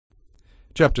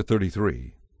Chapter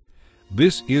 33.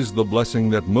 This is the blessing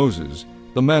that Moses,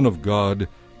 the man of God,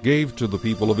 gave to the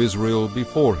people of Israel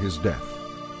before his death.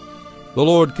 The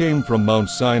Lord came from Mount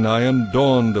Sinai and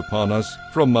dawned upon us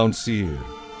from Mount Seir.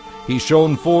 He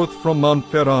shone forth from Mount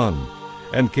Paran,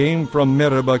 and came from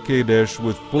Meribah Kadesh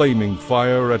with flaming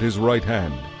fire at his right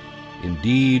hand.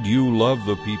 Indeed, you love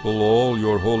the people, all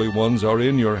your holy ones are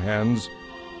in your hands.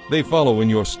 They follow in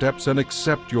your steps and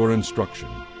accept your instruction.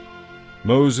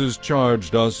 Moses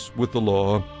charged us with the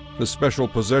law, the special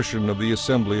possession of the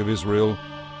assembly of Israel.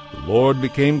 The Lord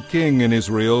became king in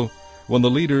Israel when the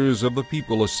leaders of the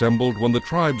people assembled, when the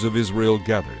tribes of Israel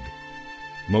gathered.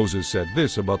 Moses said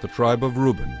this about the tribe of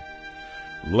Reuben: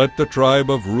 "Let the tribe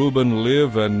of Reuben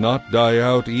live and not die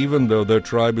out, even though their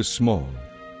tribe is small."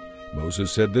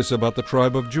 Moses said this about the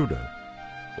tribe of Judah: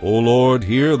 "O Lord,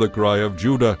 hear the cry of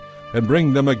Judah, and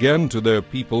bring them again to their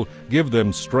people. Give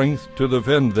them strength to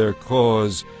defend their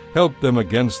cause. Help them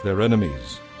against their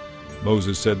enemies."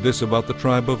 Moses said this about the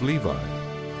tribe of Levi: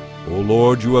 "O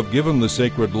Lord, you have given the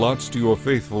sacred lots to your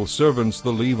faithful servants,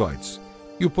 the Levites.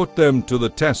 You put them to the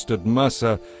test at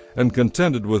Massah, and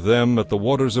contended with them at the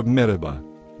waters of Meribah.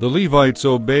 The Levites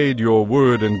obeyed your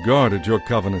word and guarded your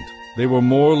covenant. They were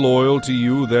more loyal to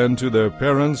you than to their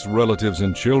parents, relatives,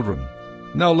 and children.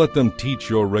 Now let them teach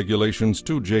your regulations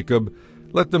to Jacob.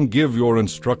 Let them give your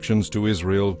instructions to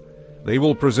Israel. They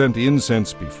will present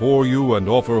incense before you and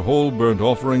offer whole burnt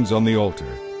offerings on the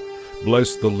altar.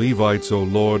 Bless the Levites, O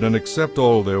Lord, and accept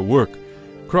all their work.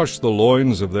 Crush the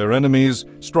loins of their enemies,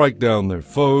 strike down their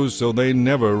foes, so they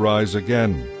never rise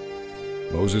again."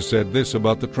 Moses said this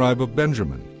about the tribe of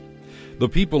Benjamin: "The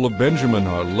people of Benjamin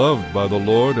are loved by the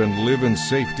Lord and live in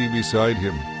safety beside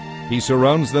him. He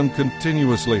surrounds them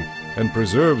continuously and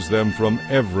preserves them from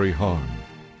every harm."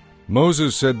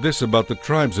 Moses said this about the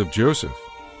tribes of Joseph: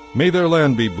 "May their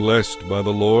land be blessed by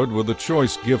the Lord with the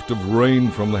choice gift of rain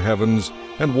from the heavens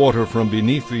and water from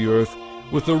beneath the earth,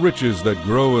 with the riches that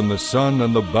grow in the sun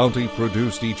and the bounty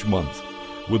produced each month,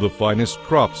 with the finest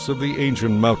crops of the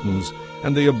ancient mountains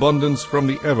and the abundance from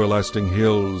the everlasting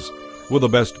hills, with the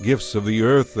best gifts of the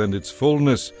earth and its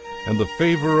fullness, and the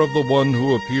favor of the one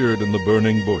who appeared in the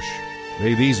burning bush.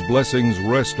 May these blessings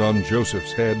rest on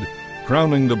Joseph's head,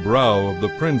 crowning the brow of the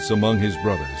prince among his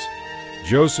brothers.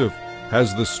 Joseph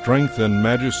has the strength and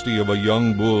majesty of a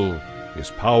young bull. His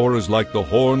power is like the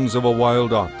horns of a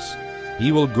wild ox.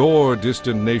 He will gore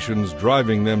distant nations,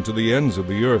 driving them to the ends of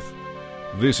the earth.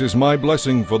 This is my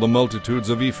blessing for the multitudes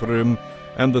of Ephraim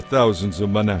and the thousands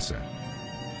of Manasseh."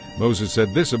 Moses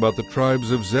said this about the tribes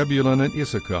of Zebulun and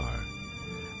Issachar: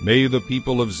 "May the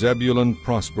people of Zebulun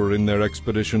prosper in their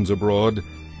expeditions abroad.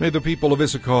 May the people of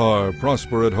Issachar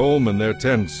prosper at home in their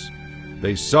tents.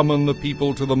 They summon the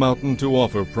people to the mountain to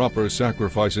offer proper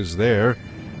sacrifices there.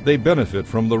 They benefit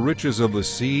from the riches of the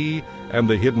sea and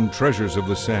the hidden treasures of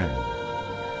the sand."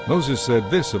 Moses said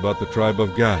this about the tribe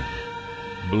of Gad: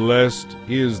 "Blessed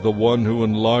is the one who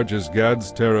enlarges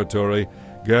Gad's territory.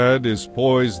 Gad is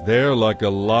poised there like a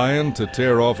lion to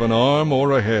tear off an arm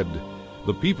or a head.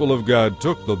 The people of Gad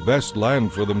took the best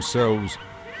land for themselves.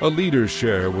 A leader's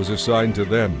share was assigned to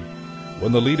them.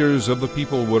 When the leaders of the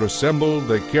people were assembled,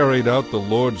 they carried out the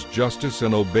Lord's justice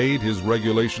and obeyed his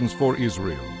regulations for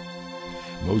Israel."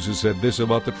 Moses said this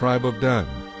about the tribe of Dan: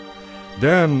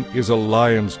 "Dan is a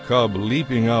lion's cub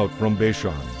leaping out from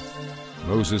Bashan."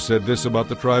 Moses said this about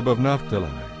the tribe of Naphtali: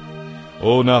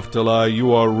 "O Naphtali,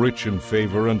 you are rich in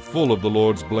favor and full of the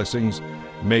Lord's blessings.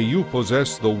 May you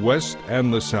possess the west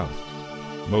and the south."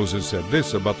 Moses said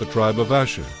this about the tribe of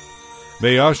Asher: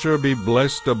 "May Asher be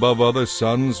blessed above other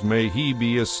sons. May he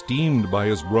be esteemed by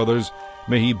his brothers.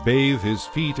 May he bathe his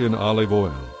feet in olive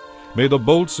oil. May the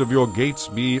bolts of your gates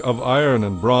be of iron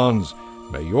and bronze.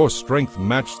 May your strength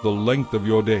match the length of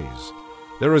your days.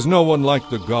 There is no one like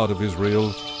the God of Israel.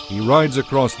 He rides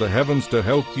across the heavens to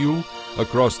help you,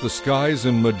 across the skies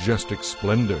in majestic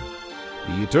splendor.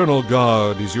 The eternal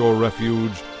God is your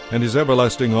refuge, and his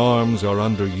everlasting arms are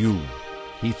under you.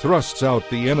 He thrusts out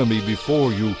the enemy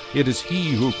before you. It is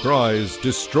he who cries,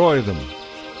 'Destroy them!'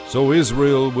 So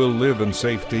Israel will live in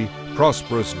safety,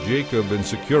 prosperous Jacob in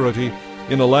security,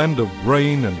 in a land of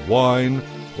grain and wine,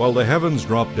 while the heavens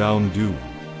drop down dew.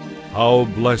 How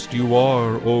blessed you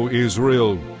are, O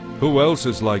Israel! Who else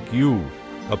is like you,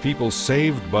 a people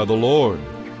saved by the Lord?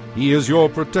 He is your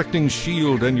protecting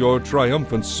shield and your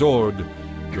triumphant sword.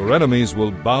 Your enemies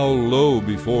will bow low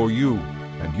before you,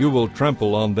 and you will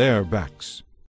trample on their backs."